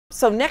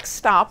So next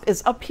stop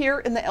is up here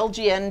in the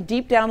LGN,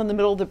 deep down in the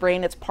middle of the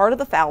brain. It's part of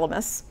the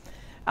thalamus.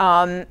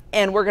 And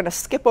we're going to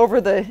skip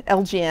over the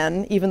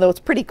LGN, even though it's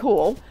pretty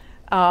cool.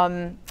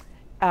 The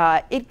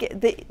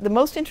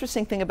most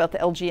interesting thing about the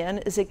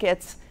LGN is it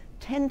gets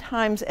 10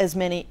 times as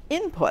many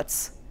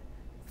inputs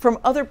from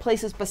other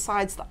places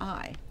besides the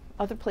eye,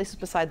 other places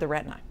beside the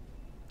retina.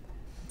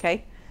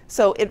 Okay?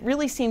 So it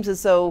really seems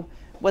as though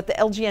what the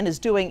LGN is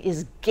doing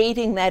is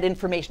gating that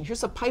information.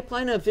 Here's a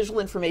pipeline of visual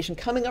information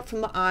coming up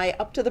from the eye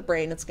up to the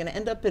brain. It's going to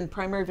end up in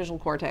primary visual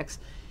cortex.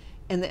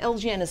 And the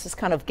LGN is this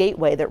kind of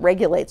gateway that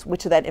regulates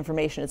which of that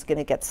information is going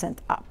to get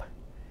sent up.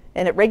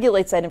 And it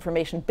regulates that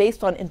information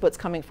based on inputs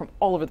coming from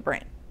all over the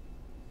brain.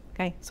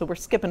 Okay? So we're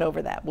skipping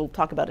over that. We'll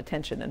talk about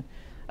attention in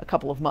a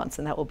couple of months,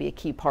 and that will be a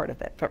key part of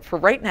it. But for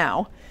right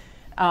now,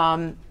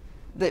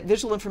 the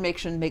visual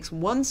information makes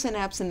one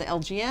synapse in the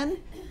LGN,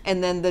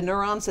 and then the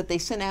neurons that they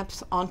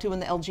synapse onto in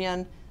the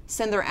LGN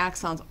send their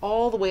axons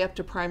all the way up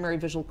to primary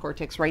visual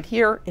cortex right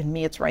here. In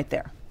me, it's right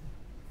there.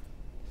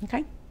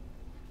 Okay?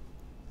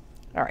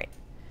 All right.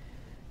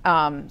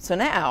 So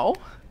now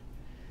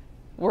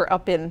we're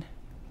up in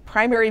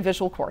primary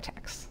visual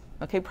cortex.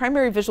 Okay,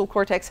 primary visual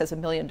cortex has a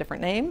million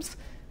different names,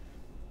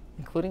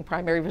 including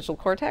primary visual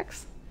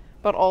cortex,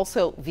 but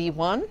also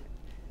V1.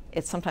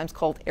 It's sometimes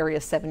called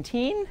area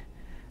 17.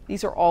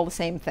 These are all the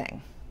same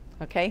thing.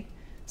 Okay?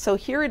 So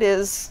here it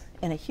is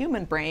in a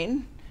human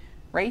brain,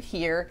 right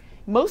here.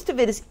 Most of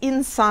it is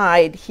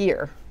inside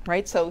here,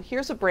 right? So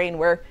here's a brain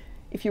where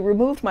if you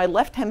removed my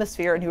left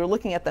hemisphere and you were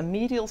looking at the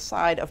medial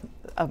side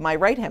of my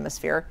right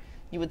hemisphere,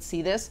 you would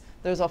see this.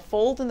 There's a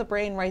fold in the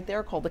brain right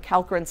there called the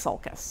calcarine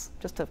sulcus,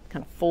 just a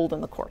kind of fold in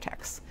the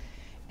cortex.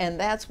 And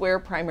that's where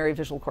primary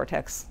visual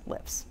cortex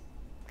lives.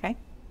 Okay?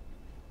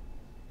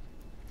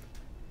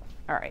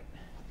 All right.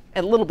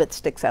 A little bit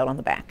sticks out on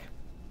the back.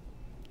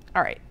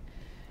 All right.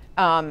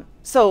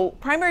 So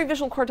primary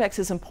visual cortex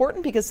is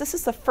important because this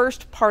is the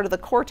first part of the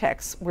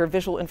cortex where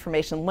visual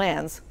information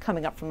lands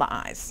coming up from the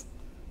eyes.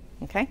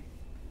 Okay?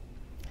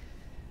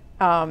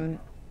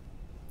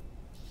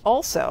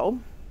 Also,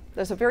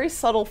 there's a very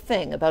subtle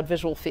thing about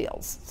visual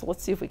fields. So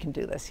let's see if we can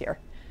do this here.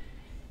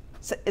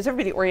 So is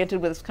everybody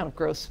oriented with this kind of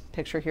gross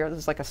picture here? This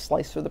is like a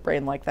slice through the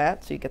brain like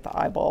that. So you get the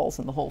eyeballs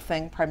and the whole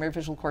thing, primary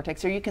visual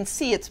cortex. Here you can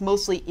see it's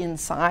mostly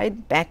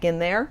inside, back in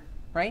there,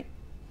 right?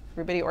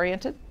 Everybody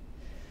oriented?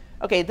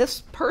 Okay,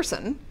 this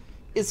person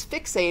is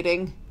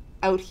fixating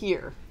out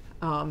here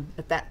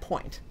at that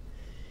point.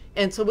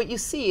 And so what you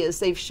see is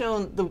they've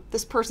shown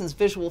this person's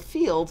visual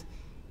field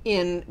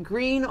in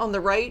green on the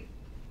right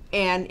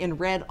and in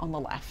red on the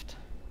left.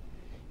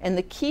 And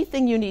the key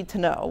thing you need to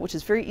know, which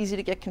is very easy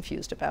to get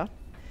confused about,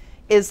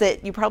 is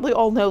that you probably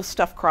all know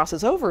stuff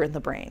crosses over in the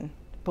brain.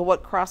 But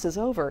what crosses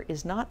over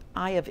is not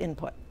eye of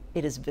input.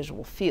 It is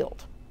visual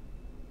field.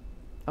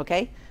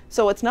 Okay?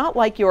 So it's not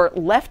like your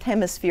left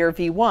hemisphere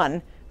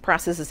V1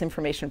 processes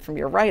information from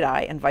your right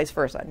eye and vice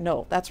versa.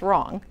 No, that's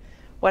wrong.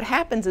 What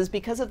happens is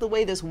because of the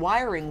way this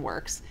wiring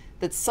works,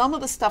 that some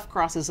of the stuff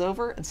crosses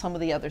over and some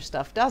of the other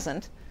stuff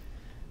doesn't.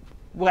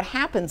 What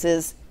happens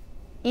is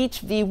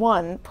each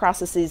V1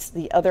 processes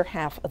the other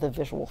half of the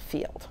visual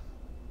field.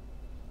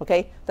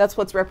 Okay? That's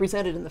what's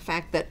represented in the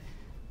fact that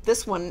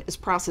this one is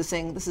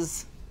processing, this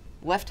is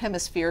left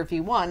hemisphere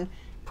V1,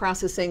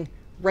 processing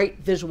right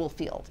visual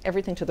field,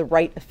 everything to the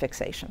right of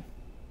fixation.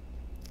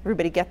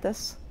 Everybody get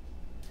this?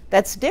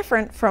 That's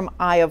different from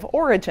eye of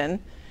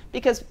origin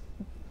because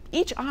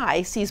each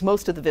eye sees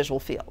most of the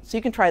visual field. So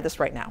you can try this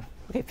right now.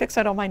 Okay,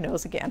 fixate on my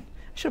nose again.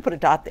 I should have put a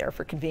dot there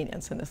for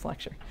convenience in this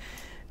lecture.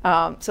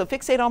 So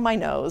fixate on my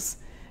nose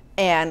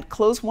and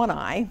close one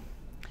eye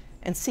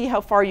and see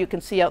how far you can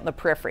see out in the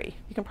periphery.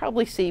 You can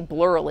probably see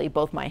blurrily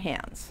both my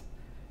hands.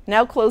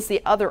 Now close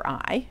the other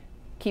eye,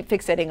 keep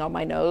fixating on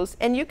my nose,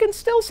 and you can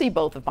still see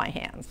both of my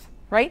hands,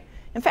 right?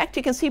 In fact,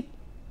 you can see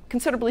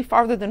considerably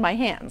farther than my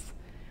hands.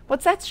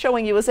 What that's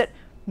showing you is that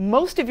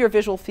most of your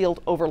visual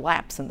field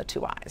overlaps in the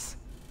two eyes.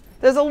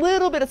 There's a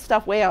little bit of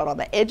stuff way out on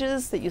the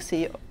edges that you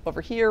see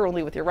over here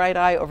only with your right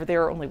eye, over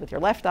there only with your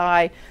left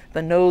eye.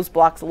 The nose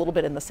blocks a little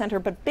bit in the center,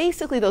 but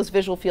basically those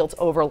visual fields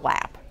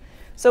overlap.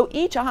 So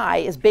each eye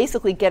is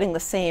basically getting the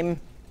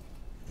same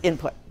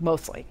input,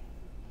 mostly.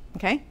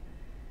 Okay?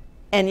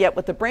 And yet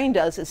what the brain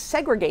does is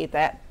segregate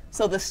that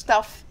so the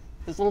stuff,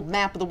 this little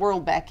map of the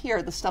world back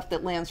here, the stuff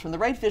that lands from the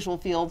right visual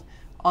field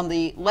on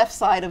the left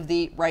side of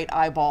the right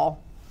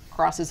eyeball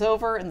crosses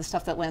over, and the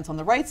stuff that lands on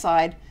the right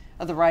side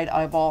of the right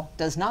eyeball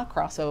does not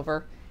cross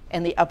over.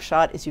 And the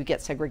upshot is you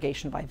get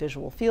segregation by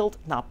visual field,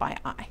 not by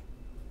eye.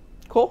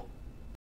 Cool?